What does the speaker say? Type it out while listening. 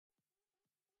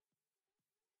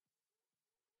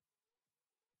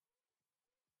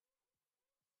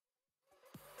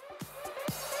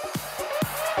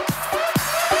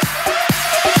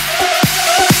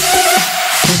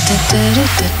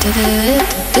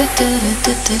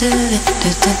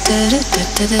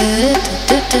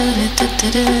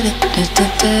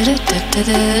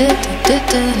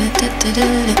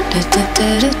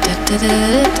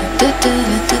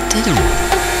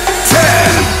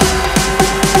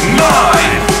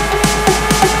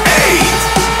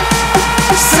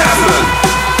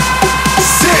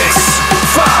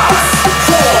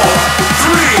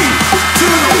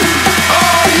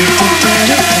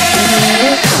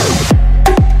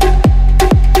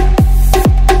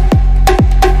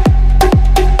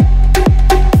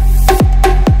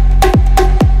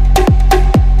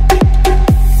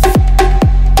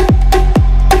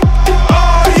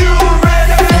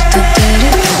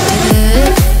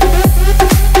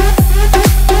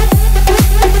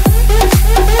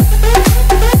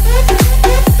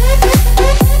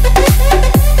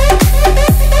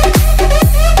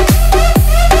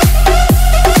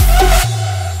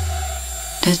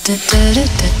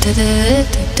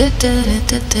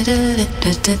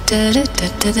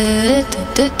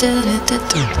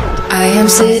I am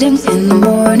sitting in the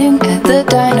morning at the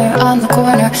diner on the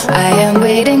corner. I am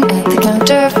waiting at the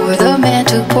counter for the man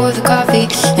to pour the coffee,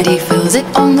 and he fills it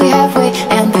only halfway.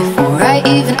 And before I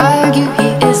even argue, he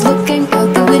is looking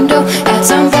out the window at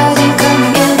somebody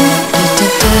coming in.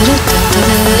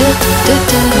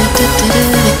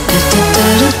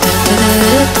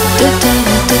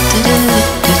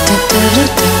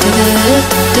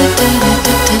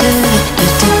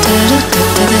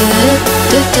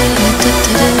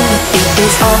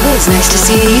 It's always nice to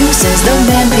see you, says the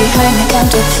man behind the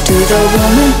counter to the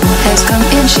woman who has come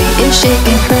in. She is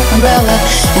shaking her umbrella,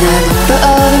 and I look the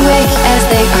other way as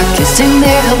they are kissing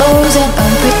their hellos, and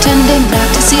I'm pretending not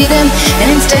to see them,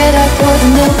 and instead I pour the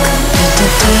milk.